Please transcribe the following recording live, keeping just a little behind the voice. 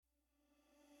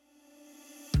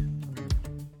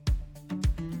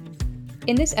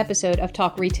In this episode of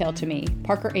Talk Retail to Me,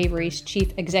 Parker Avery's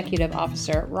Chief Executive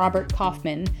Officer, Robert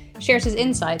Kaufman, shares his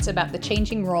insights about the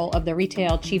changing role of the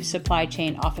Retail Chief Supply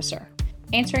Chain Officer.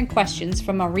 Answering questions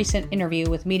from a recent interview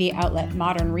with media outlet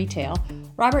Modern Retail,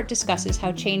 Robert discusses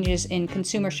how changes in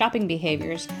consumer shopping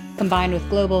behaviors, combined with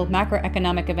global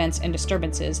macroeconomic events and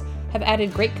disturbances, have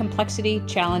added great complexity,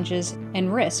 challenges,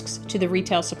 and risks to the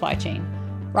retail supply chain.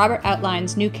 Robert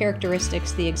outlines new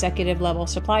characteristics the executive-level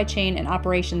supply chain and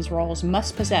operations roles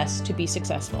must possess to be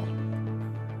successful.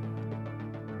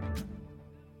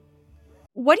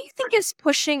 What do you think is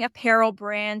pushing apparel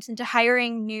brands into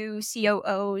hiring new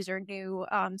COOs or new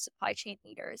supply chain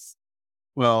leaders?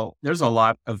 Well, there's a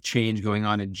lot of change going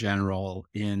on in general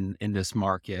in this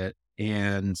market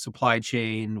and supply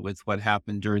chain with what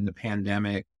happened during the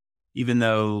pandemic. Even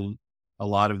though a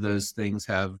lot of those things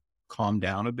have calmed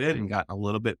down a bit and gotten a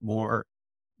little bit more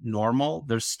normal,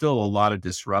 there's still a lot of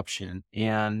disruption.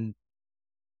 And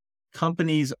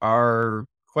companies are,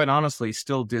 quite honestly,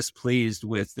 still displeased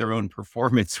with their own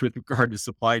performance with regard to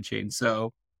supply chain.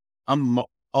 So I'm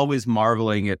always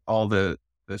marveling at all the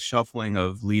shuffling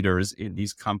of leaders in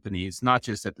these companies, not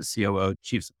just at the COO,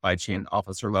 Chief Supply Chain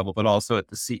Officer level, but also at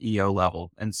the CEO level.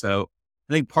 And so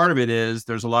I think part of it is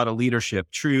there's a lot of leadership,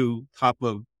 true top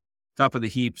of the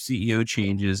heap CEO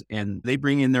changes, and they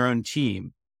bring in their own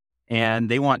team and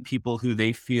they want people who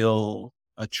they feel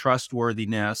a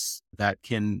trustworthiness that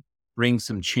can bring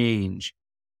some change.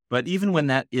 But even when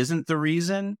that isn't the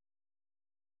reason,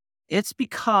 it's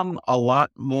become a lot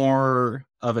more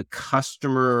of a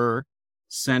customer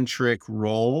centric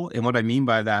role. And what I mean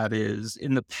by that is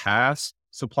in the past,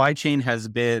 supply chain has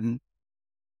been,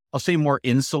 I'll say, more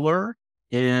insular,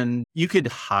 and you could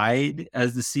hide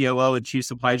as the COO and Chief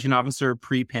Supply Chain Officer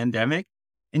pre-pandemic.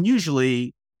 And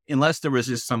usually, unless there was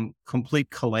just some complete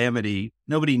calamity,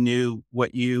 nobody knew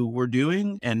what you were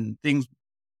doing and things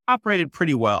operated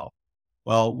pretty well.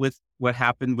 Well, with what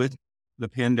happened with the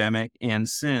pandemic and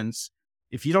since,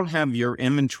 if you don't have your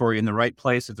inventory in the right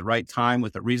place at the right time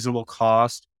with a reasonable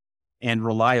cost and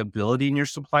reliability in your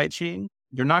supply chain,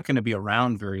 you're not going to be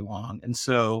around very long. And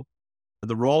so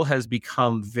the role has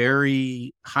become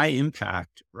very high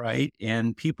impact, right?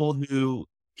 And people who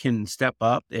can step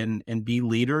up and be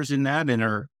leaders in that and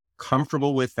are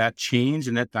comfortable with that change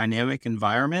and that dynamic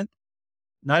environment,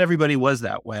 not everybody was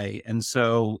that way. And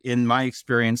so in my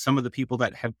experience, some of the people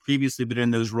that have previously been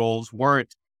in those roles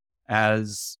weren't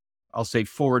as, I'll say,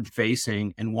 forward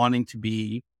facing and wanting to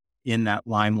be in that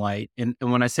limelight. And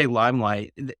when I say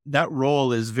limelight, that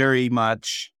role is very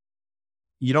much,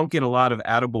 you don't get a lot of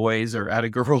attaboys or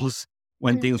attagirls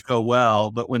when things go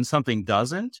well, but when something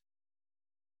doesn't,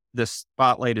 the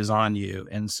spotlight is on you.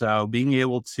 And so being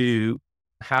able to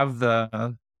have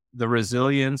the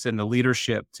resilience and the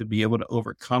leadership to be able to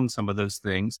overcome some of those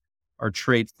things are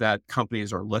traits that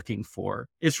companies are looking for.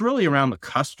 It's really around the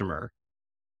customer.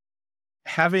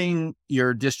 Having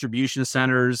your distribution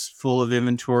centers full of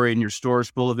inventory and your stores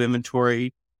full of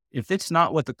inventory, if it's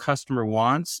not what the customer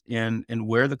wants and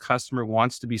where the customer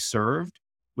wants to be served,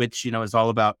 which, is all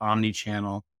about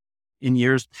omni-channel. In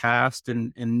years past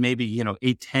and maybe,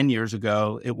 8-10 years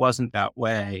ago, it wasn't that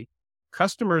way.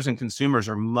 Customers and consumers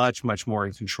are much, much more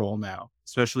in control now,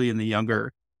 especially in the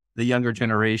younger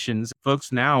generations.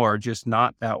 Folks now are just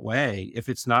not that way. If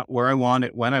it's not where I want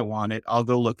it, when I want it, I'll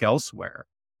go look elsewhere.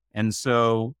 And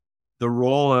so the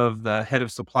role of the head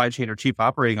of supply chain or chief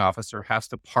operating officer has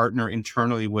to partner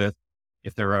internally with,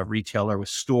 if they're a retailer, with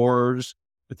stores,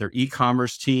 with their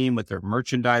e-commerce team, with their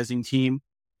merchandising team.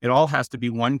 It all has to be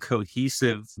one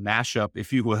cohesive mashup,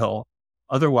 if you will.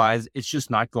 Otherwise, it's just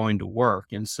not going to work.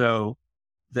 And so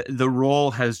the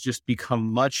role has just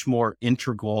become much more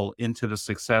integral into the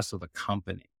success of the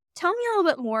company. Tell me a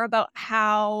little bit more about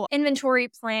how inventory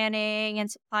planning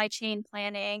and supply chain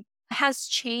planning has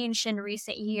changed in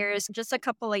recent years. Just a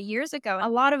couple of years ago, a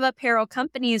lot of apparel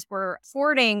companies were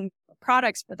forwarding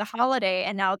products for the holiday,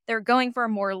 and now they're going for a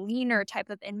more leaner type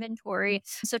of inventory.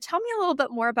 So tell me a little bit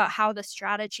more about how the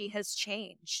strategy has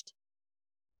changed.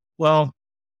 Well,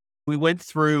 we went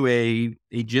through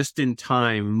a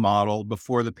just-in-time model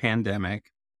before the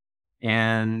pandemic,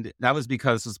 and that was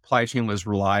because the supply chain was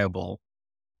reliable.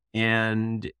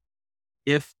 And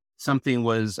if something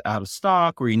was out of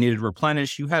stock or you needed to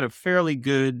replenish, you had a fairly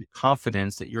good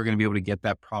confidence that you're going to be able to get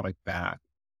that product back.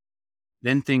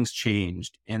 Then things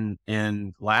changed. And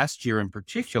last year in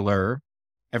particular,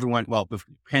 before the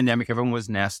pandemic, everyone was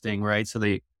nesting, right? So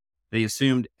they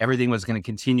assumed everything was going to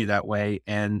continue that way.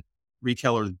 And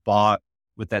retailers bought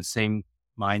with that same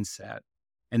mindset.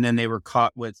 And then they were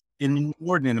caught with an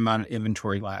inordinate amount of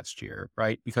inventory last year,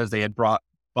 right? Because they had bought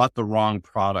the wrong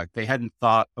product. They hadn't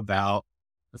thought about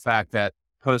the fact that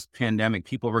post-pandemic,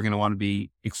 people were going to want to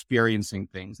be experiencing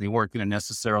things. They weren't going to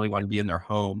necessarily want to be in their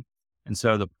home. And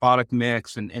so the product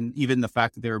mix and even the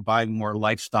fact that they were buying more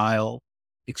lifestyle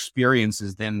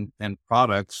experiences than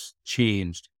products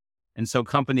changed. And so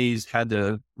companies had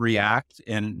to react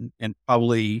and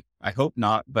probably, I hope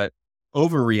not, but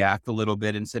overreact a little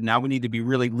bit and said, now we need to be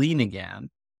really lean again.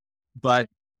 But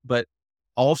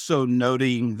also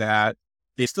noting that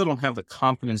they still don't have the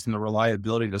confidence in the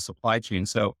reliability of the supply chain.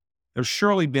 So there's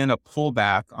surely been a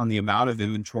pullback on the amount of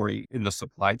inventory in the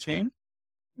supply chain.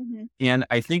 Mm-hmm. And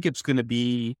I think it's going to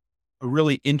be a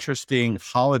really interesting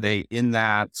holiday in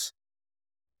that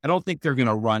I don't think they're going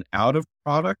to run out of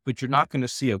product, but you're not going to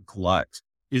see a glut.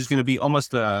 It's going to be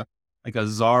almost like a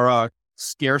Zara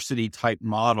scarcity type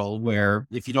model where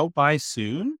if you don't buy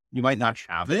soon, you might not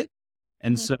have it.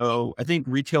 And so I think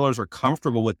retailers are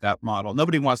comfortable with that model.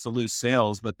 Nobody wants to lose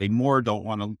sales, but they more don't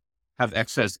want to have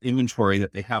excess inventory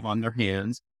that they have on their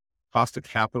hands. Cost of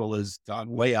capital has gone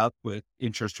way up with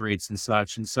interest rates and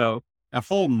such. And so that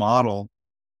whole model,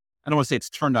 I don't want to say it's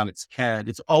turned on its head.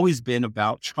 It's always been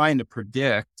about trying to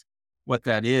predict what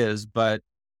that is, but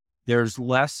there's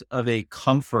less of a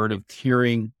comfort of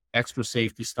carrying extra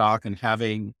safety stock and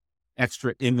having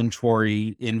extra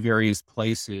inventory in various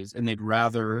places. And they'd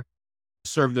rather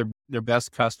serve their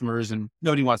best customers, and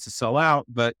nobody wants to sell out,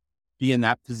 but be in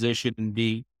that position and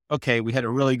be, okay, we had a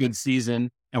really good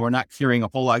season and we're not carrying a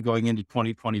whole lot going into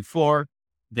 2024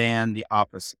 than the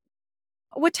opposite.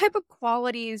 What type of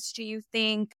qualities do you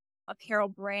think apparel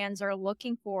brands are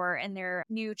looking for in their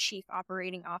new chief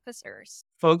operating officers?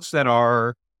 Folks that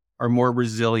are more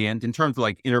resilient in terms of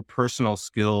like interpersonal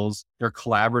skills. They're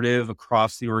collaborative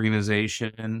across the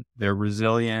organization. They're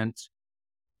resilient.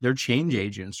 They're change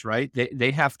agents, right?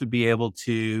 They have to be able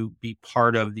to be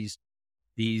part of these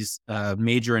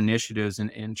major initiatives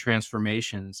and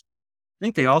transformations. I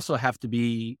think they also have to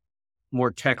be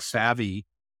more tech savvy.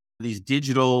 These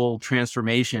digital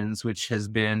transformations, which has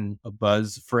been a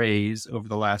buzz phrase over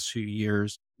the last few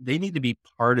years, they need to be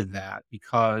part of that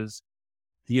because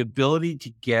the ability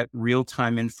to get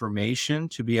real-time information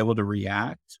to be able to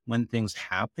react when things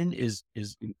happen is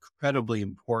incredibly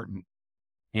important.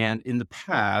 And in the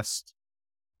past,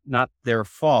 not their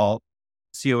fault,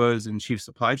 COOs and chief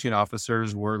supply chain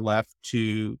officers were left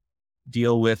to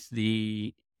deal with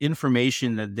the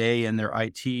information that they and their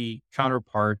IT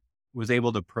counterpart was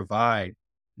able to provide.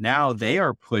 Now they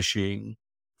are pushing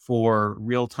for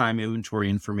real-time inventory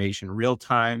information,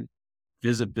 real-time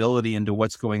visibility into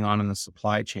what's going on in the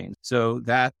supply chain. So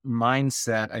that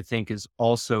mindset, I think, is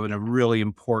also a really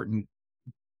important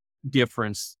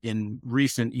difference in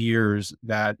recent years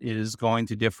that is going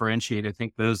to differentiate, I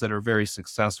think, those that are very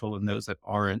successful and those that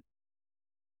aren't.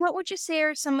 What would you say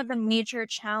are some of the major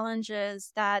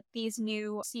challenges that these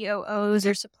new COOs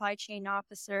or supply chain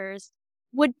officers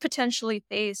would potentially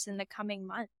face in the coming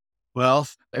months? Well,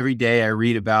 every day I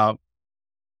read about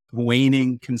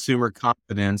waning consumer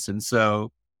confidence. And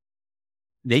so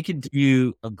they could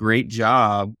do a great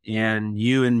job, and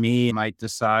you and me might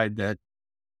decide that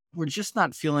we're just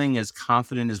not feeling as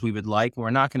confident as we would like. We're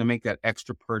not going to make that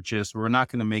extra purchase. We're not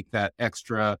going to make that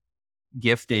extra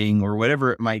gifting or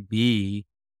whatever it might be.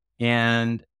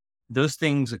 And those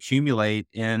things accumulate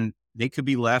and they could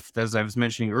be left, as I was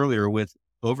mentioning earlier, with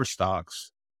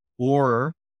overstocks,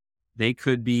 or they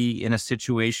could be in a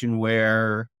situation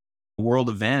where world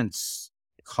events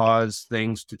cause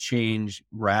things to change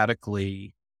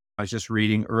radically. I was just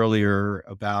reading earlier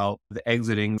about the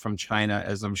exiting from China.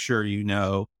 As I'm sure you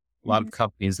know, a lot of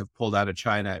companies have pulled out of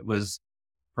China. It was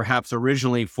perhaps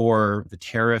originally for the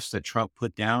tariffs that Trump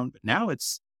put down, but now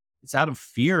it's out of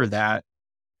fear that,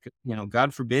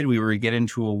 God forbid we were to get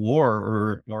into a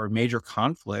war or a major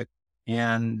conflict,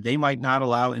 and they might not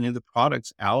allow any of the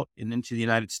products out and into the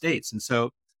United States. And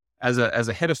so as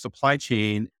a head of supply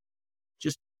chain,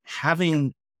 just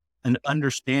having an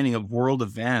understanding of world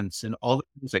events and all the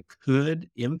things that could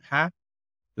impact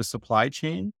the supply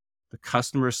chain, the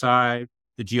customer side,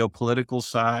 the geopolitical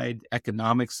side,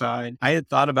 economic side. I had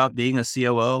thought about being a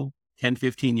COO 10,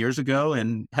 15 years ago.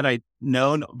 And had I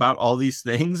known about all these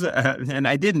things, and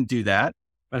I didn't do that,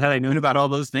 but had I known about all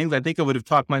those things, I think I would have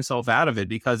talked myself out of it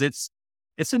because it's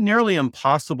a nearly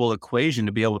impossible equation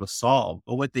to be able to solve.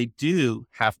 But what they do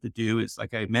have to do is,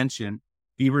 like I mentioned,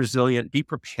 be resilient, be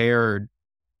prepared,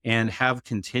 and have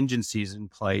contingencies in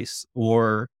place,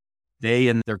 or they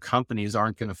and their companies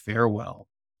aren't going to fare well.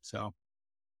 So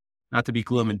not to be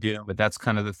gloom and doom, but that's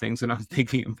kind of the things that I'm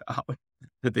thinking about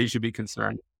that they should be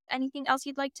concerned. Anything else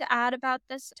you'd like to add about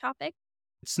this topic?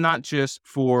 It's not just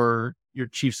for your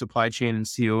chief supply chain and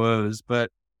COOs, but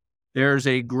there's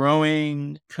a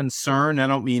growing concern. I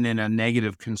don't mean in a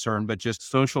negative concern, but just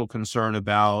social concern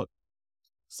about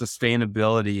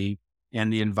sustainability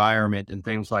and the environment and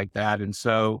things like that. And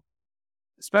so,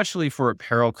 especially for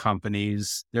apparel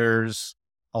companies, there's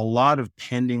a lot of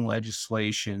pending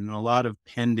legislation, a lot of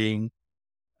pending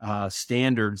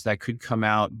standards that could come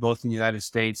out both in the United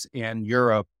States and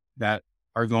Europe that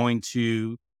are going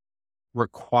to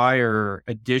require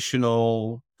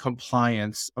additional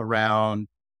compliance around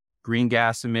green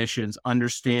gas emissions,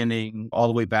 understanding all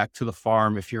the way back to the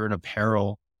farm. If you're in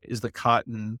apparel, is the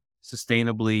cotton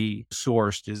sustainably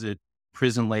sourced? Is it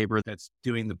prison labor that's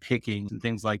doing the picking and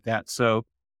things like that? So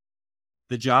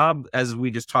the job, as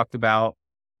we just talked about,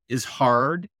 is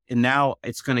hard. And now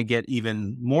it's going to get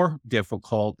even more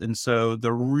difficult. And so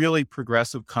the really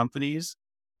progressive companies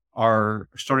are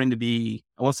starting to be,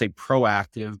 I won't say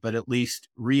proactive, but at least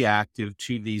reactive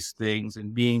to these things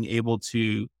and being able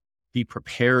to be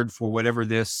prepared for whatever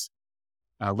this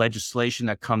legislation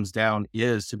that comes down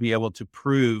is, to be able to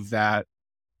prove that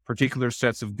particular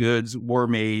sets of goods were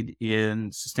made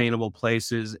in sustainable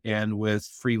places and with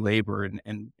free labor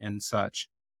and such.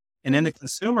 And then the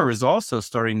consumer is also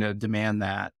starting to demand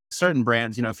that. Certain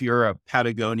brands, if you're a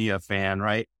Patagonia fan,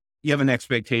 right, you have an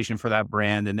expectation for that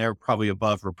brand and they're probably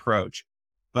above reproach.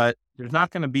 But there's not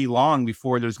going to be long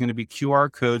before there's going to be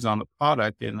QR codes on the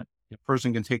product, and a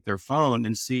person can take their phone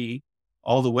and see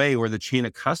all the way where the chain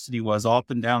of custody was all up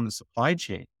and down the supply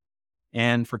chain.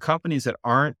 And for companies that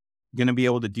aren't going to be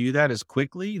able to do that as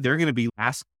quickly, they're going to be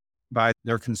asked by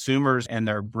their consumers and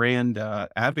their brand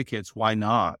advocates, why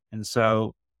not? And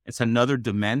so it's another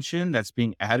dimension that's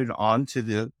being added on to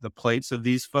the plates of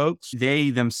these folks. They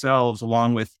themselves,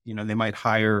 along with, they might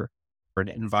hire an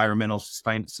environmental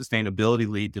sustainability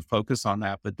lead to focus on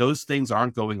that, but those things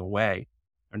aren't going away.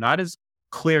 They're not as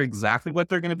clear exactly what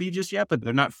they're going to be just yet, but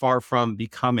they're not far from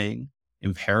becoming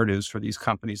imperatives for these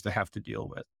companies to have to deal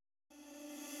with.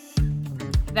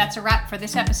 That's a wrap for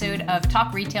this episode of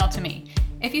Talk Retail to Me.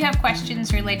 If you have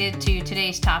questions related to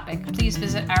today's topic, please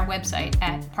visit our website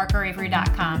at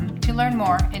parkeravery.com to learn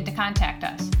more and to contact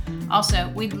us. Also,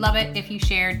 we'd love it if you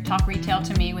shared Talk Retail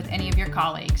to Me with any of your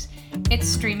colleagues. It's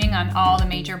streaming on all the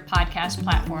major podcast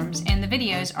platforms, and the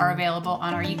videos are available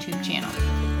on our YouTube channel.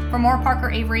 For more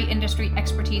Parker Avery industry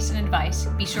expertise and advice,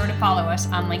 be sure to follow us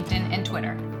on LinkedIn and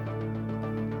Twitter.